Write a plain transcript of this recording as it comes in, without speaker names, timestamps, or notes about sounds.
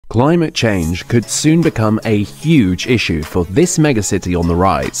Climate change could soon become a huge issue for this megacity on the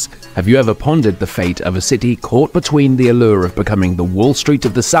rise. Have you ever pondered the fate of a city caught between the allure of becoming the Wall Street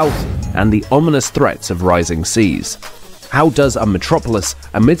of the South and the ominous threats of rising seas? How does a metropolis,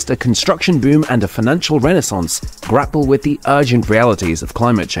 amidst a construction boom and a financial renaissance, grapple with the urgent realities of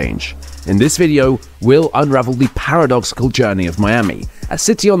climate change? In this video, we'll unravel the paradoxical journey of Miami, a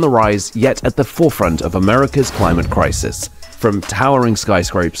city on the rise yet at the forefront of America's climate crisis. From towering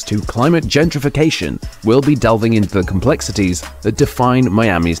skyscrapers to climate gentrification, we'll be delving into the complexities that define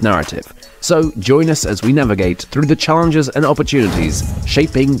Miami's narrative. So join us as we navigate through the challenges and opportunities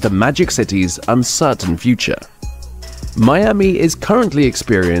shaping the Magic City's uncertain future. Miami is currently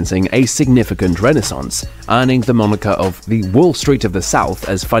experiencing a significant renaissance, earning the moniker of the Wall Street of the South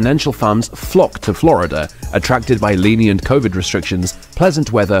as financial firms flock to Florida, attracted by lenient COVID restrictions,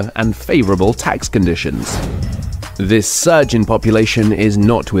 pleasant weather, and favorable tax conditions. This surge in population is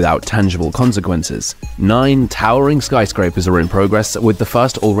not without tangible consequences. 9 towering skyscrapers are in progress, with the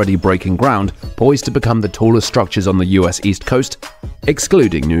first already breaking ground, poised to become the tallest structures on the US East Coast,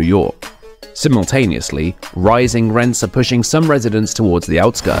 excluding New York. Simultaneously, rising rents are pushing some residents towards the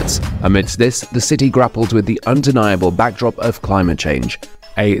outskirts. Amidst this, the city grapples with the undeniable backdrop of climate change,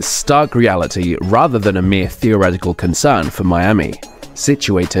 a stark reality rather than a mere theoretical concern for Miami.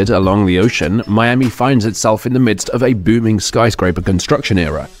 Situated along the ocean, Miami finds itself in the midst of a booming skyscraper construction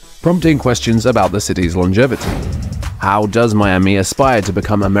era, prompting questions about the city's longevity. How does Miami aspire to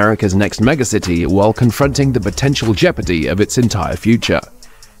become America's next megacity while confronting the potential jeopardy of its entire future?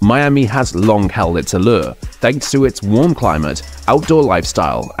 Miami has long held its allure, thanks to its warm climate, outdoor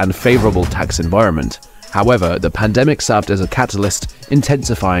lifestyle, and favorable tax environment. However, the pandemic served as a catalyst,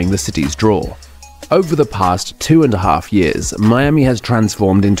 intensifying the city's draw. Over the past 2.5 years, Miami has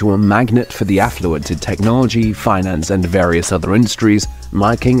transformed into a magnet for the affluent in technology, finance, and various other industries,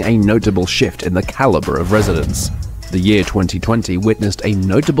 marking a notable shift in the caliber of residents. The year 2020 witnessed a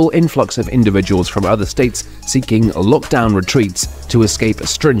notable influx of individuals from other states seeking lockdown retreats to escape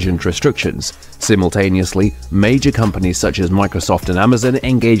stringent restrictions. Simultaneously, major companies such as Microsoft and Amazon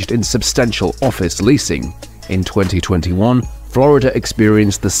engaged in substantial office leasing. In 2021, Florida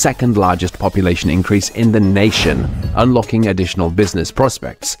experienced the second largest population increase in the nation, unlocking additional business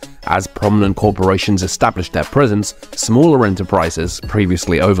prospects. As prominent corporations established their presence, smaller enterprises,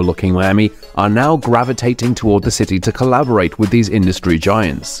 previously overlooking Miami, are now gravitating toward the city to collaborate with these industry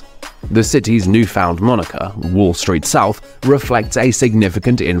giants. The city's newfound moniker, Wall Street South, reflects a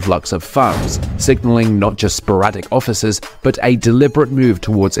significant influx of firms, signaling not just sporadic offices, but a deliberate move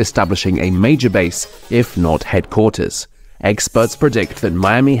towards establishing a major base, if not headquarters. Experts predict that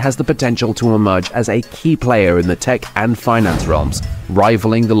Miami has the potential to emerge as a key player in the tech and finance realms,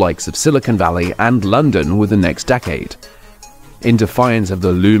 rivaling the likes of Silicon Valley and London within the next decade. In defiance of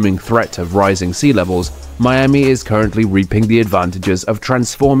the looming threat of rising sea levels, Miami is currently reaping the advantages of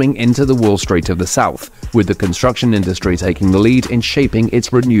transforming into the Wall Street of the South, with the construction industry taking the lead in shaping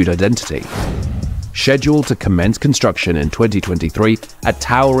its renewed identity. Scheduled to commence construction in 2023, a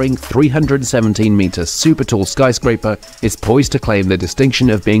towering 317-meter super-tall skyscraper is poised to claim the distinction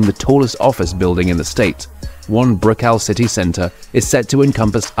of being the tallest office building in the state. One Brickell City Center is set to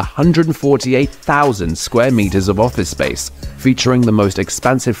encompass 148,000 square meters of office space, featuring the most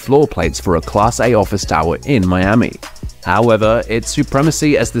expansive floor plates for a Class A office tower in Miami. However, its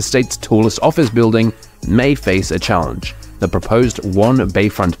supremacy as the state's tallest office building may face a challenge. The proposed One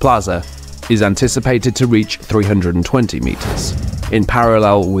Bayfront Plaza is anticipated to reach 320 meters. In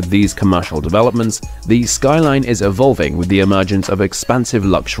parallel with these commercial developments, the skyline is evolving with the emergence of expansive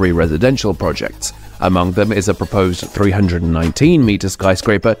luxury residential projects. Among them is a proposed 319-meter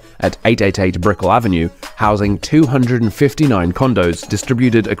skyscraper at 888 Brickell Avenue, housing 259 condos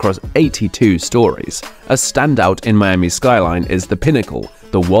distributed across 82 stories. A standout in Miami's skyline is the Pinnacle,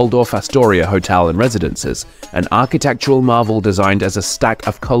 the Waldorf Astoria Hotel and Residences, an architectural marvel designed as a stack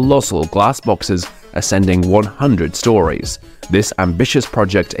of colossal glass boxes ascending 100 stories. This ambitious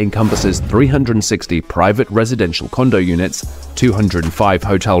project encompasses 360 private residential condo units, 205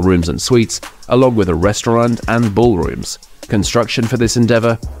 hotel rooms and suites, along with a restaurant and ballrooms. Construction for this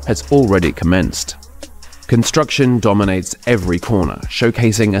endeavor has already commenced. Construction dominates every corner,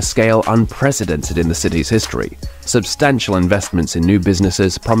 showcasing a scale unprecedented in the city's history. Substantial investments in new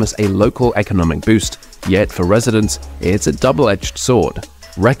businesses promise a local economic boost, yet for residents, it's a double-edged sword.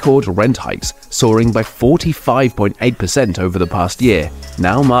 Record rent hikes, soaring by 45.8% over the past year,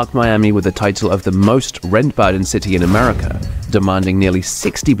 now mark Miami with the title of the most rent-burdened city in America, demanding nearly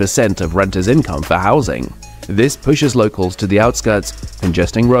 60% of renters' income for housing. This pushes locals to the outskirts,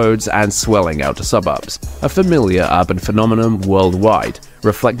 congesting roads and swelling outer suburbs, a familiar urban phenomenon worldwide,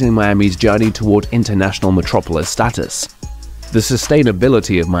 reflecting Miami's journey toward international metropolis status. The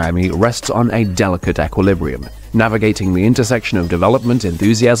sustainability of Miami rests on a delicate equilibrium, navigating the intersection of development,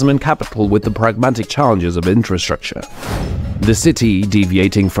 enthusiasm, and capital with the pragmatic challenges of infrastructure. The city,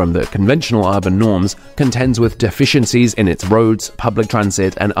 deviating from the conventional urban norms, contends with deficiencies in its roads, public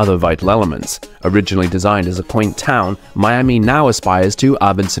transit, and other vital elements. Originally designed as a quaint town, Miami now aspires to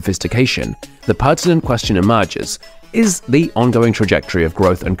urban sophistication. The pertinent question emerges: is the ongoing trajectory of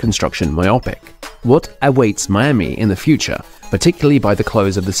growth and construction myopic? What awaits Miami in the future, particularly by the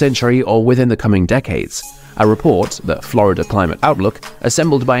close of the century or within the coming decades? A report, the Florida Climate Outlook,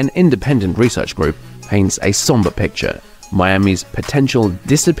 assembled by an independent research group, paints a somber picture. Miami's potential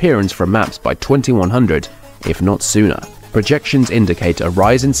disappearance from maps by 2100, if not sooner. Projections indicate a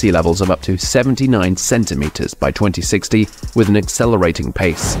rise in sea levels of up to 79 centimeters by 2060, with an accelerating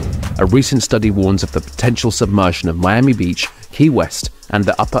pace. A recent study warns of the potential submersion of Miami Beach, Key West, and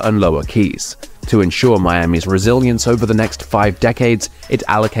the Upper and Lower Keys. To ensure Miami's resilience over the next 5 decades, it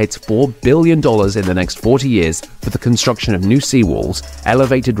allocates $4 billion in the next 40 years for the construction of new seawalls,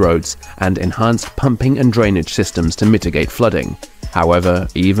 elevated roads, and enhanced pumping and drainage systems to mitigate flooding. However,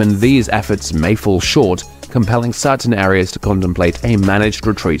 even these efforts may fall short, compelling certain areas to contemplate a managed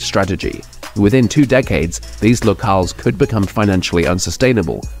retreat strategy. Within 2 decades, these locales could become financially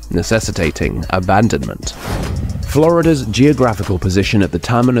unsustainable, necessitating abandonment. Florida's geographical position at the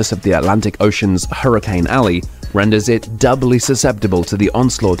terminus of the Atlantic Ocean's Hurricane Alley renders it doubly susceptible to the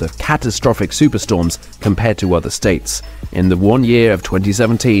onslaught of catastrophic superstorms compared to other states. In the 1 year of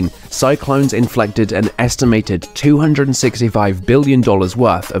 2017, cyclones inflicted an estimated $265 billion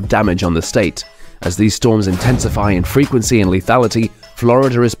worth of damage on the state. As these storms intensify in frequency and lethality,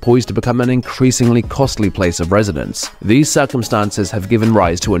 Florida is poised to become an increasingly costly place of residence. These circumstances have given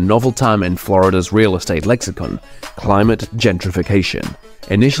rise to a novel term in Florida's real estate lexicon: climate gentrification.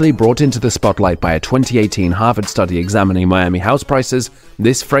 Initially brought into the spotlight by a 2018 Harvard study examining Miami house prices,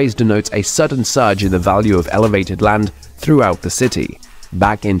 this phrase denotes a sudden surge in the value of elevated land throughout the city.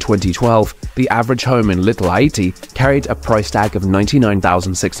 Back in 2012, the average home in Little Haiti carried a price tag of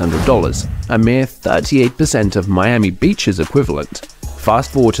 $99,600, a mere 38% of Miami Beach's equivalent.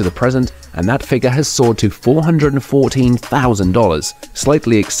 Fast forward to the present, and that figure has soared to $414,000,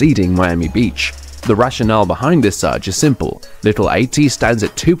 slightly exceeding Miami Beach. The rationale behind this surge is simple. Little Haiti stands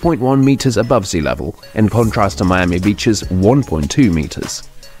at 2.1 meters above sea level, in contrast to Miami Beach's 1.2 meters.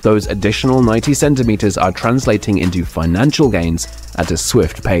 Those additional 90 centimeters are translating into financial gains at a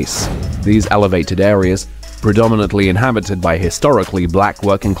swift pace. These elevated areas, predominantly inhabited by historically black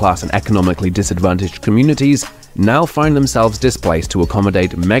working-class and economically disadvantaged communities, now find themselves displaced to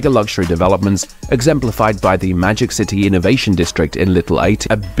accommodate mega-luxury developments exemplified by the Magic City Innovation District in Little Haiti,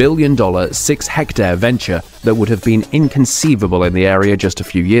 a $1 billion 6-hectare venture that would have been inconceivable in the area just a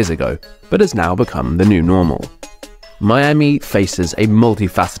few years ago, but has now become the new normal. Miami faces a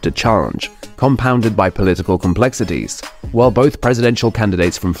multifaceted challenge, compounded by political complexities. While both presidential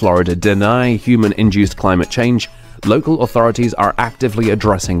candidates from Florida deny human-induced climate change, local authorities are actively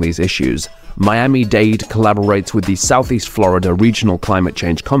addressing these issues. Miami-Dade collaborates with the Southeast Florida Regional Climate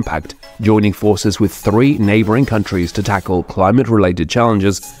Change Compact, joining forces with 3 neighboring countries to tackle climate-related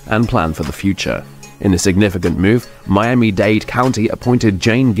challenges and plan for the future. In a significant move, Miami-Dade County appointed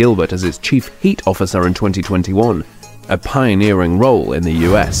Jane Gilbert as its chief heat officer in 2021, a pioneering role in the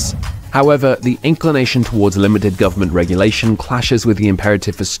US. However, the inclination towards limited government regulation clashes with the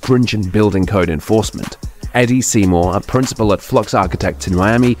imperative for stringent building code enforcement. Eddie Seymour, a principal at Flux Architects in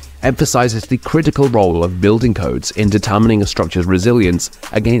Miami, emphasizes the critical role of building codes in determining a structure's resilience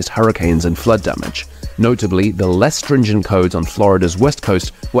against hurricanes and flood damage. Notably, the less stringent codes on Florida's west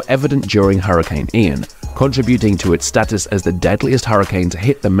coast were evident during Hurricane Ian, contributing to its status as the deadliest hurricane to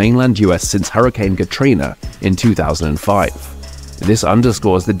hit the mainland US since Hurricane Katrina in 2005. This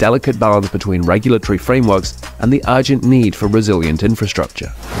underscores the delicate balance between regulatory frameworks and the urgent need for resilient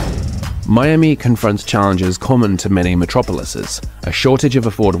infrastructure. Miami confronts challenges common to many metropolises: a shortage of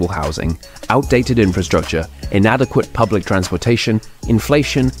affordable housing, outdated infrastructure, inadequate public transportation,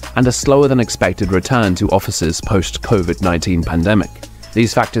 inflation, and a slower-than-expected return to offices post-COVID-19 pandemic.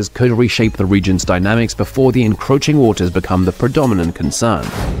 These factors could reshape the region's dynamics before the encroaching waters become the predominant concern.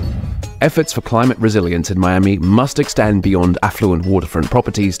 Efforts for climate resilience in Miami must extend beyond affluent waterfront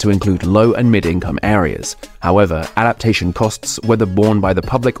properties to include low and mid-income areas. However, adaptation costs, whether borne by the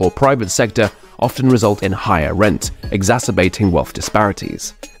public or private sector, often result in higher rent, exacerbating wealth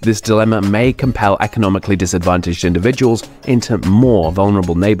disparities. This dilemma may compel economically disadvantaged individuals into more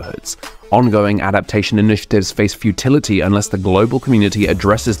vulnerable neighborhoods. Ongoing adaptation initiatives face futility unless the global community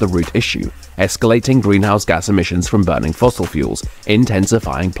addresses the root issue, escalating greenhouse gas emissions from burning fossil fuels,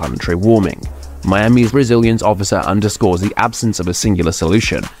 intensifying planetary warming. Miami's resilience officer underscores the absence of a singular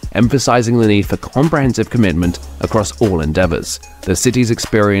solution, emphasizing the need for comprehensive commitment across all endeavors. The city's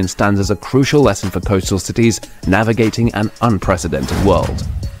experience stands as a crucial lesson for coastal cities navigating an unprecedented world.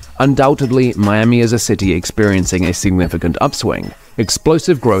 Undoubtedly, Miami is a city experiencing a significant upswing.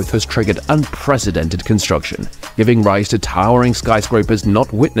 Explosive growth has triggered unprecedented construction, giving rise to towering skyscrapers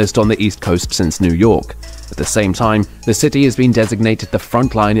not witnessed on the East Coast since New York. At the same time, the city has been designated the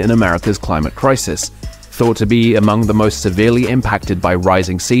front line in America's climate crisis, thought to be among the most severely impacted by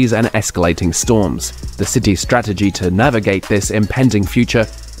rising seas and escalating storms. The city's strategy to navigate this impending future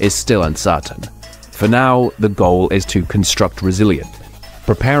is still uncertain. For now, the goal is to construct resiliently,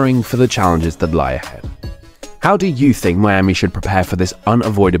 preparing for the challenges that lie ahead. How do you think Miami should prepare for this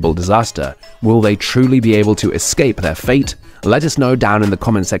unavoidable disaster? Will they truly be able to escape their fate? Let us know down in the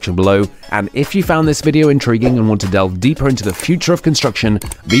comment section below, and if you found this video intriguing and want to delve deeper into the future of construction,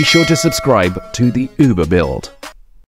 be sure to subscribe to the Uber Build.